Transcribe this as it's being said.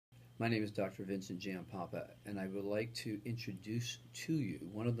My name is Dr. Vincent Giampapa, and I would like to introduce to you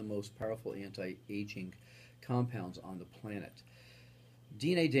one of the most powerful anti-aging compounds on the planet.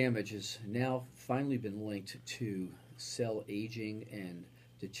 DNA damage has now finally been linked to cell aging and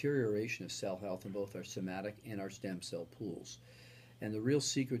deterioration of cell health in both our somatic and our stem cell pools. And the real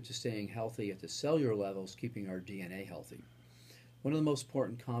secret to staying healthy at the cellular level is keeping our DNA healthy. One of the most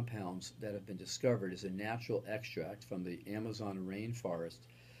important compounds that have been discovered is a natural extract from the Amazon rainforest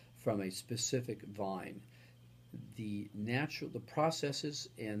from a specific vine. The processes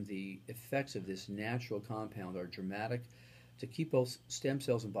and the effects of this natural compound are dramatic to keep both stem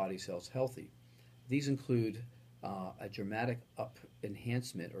cells and body cells healthy. These include a dramatic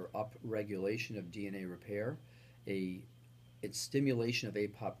enhancement or upregulation of DNA repair, its stimulation of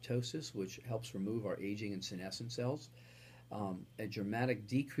apoptosis, which helps remove our aging and senescent cells, a dramatic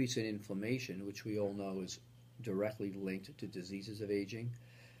decrease in inflammation, which we all know is directly linked to diseases of aging,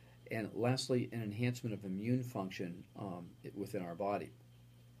 and lastly, an enhancement of immune function within our body.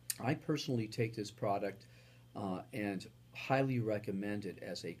 I personally take this product and highly recommend it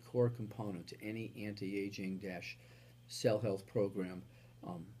as a core component to any anti-aging cell health program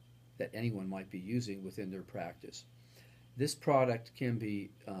that anyone might be using within their practice. This product can be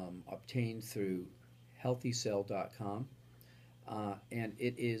obtained through healthycell.com, and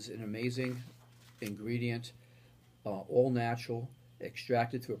it is an amazing ingredient, all natural,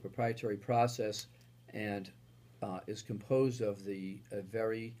 extracted through a proprietary process, and is composed of a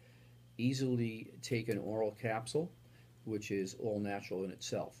very easily taken oral capsule, which is all natural in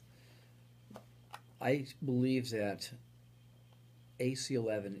itself. I believe that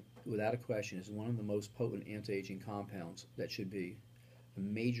AC11, without a question, is one of the most potent anti-aging compounds that should be a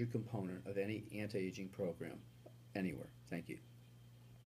major component of any anti-aging program anywhere. Thank you.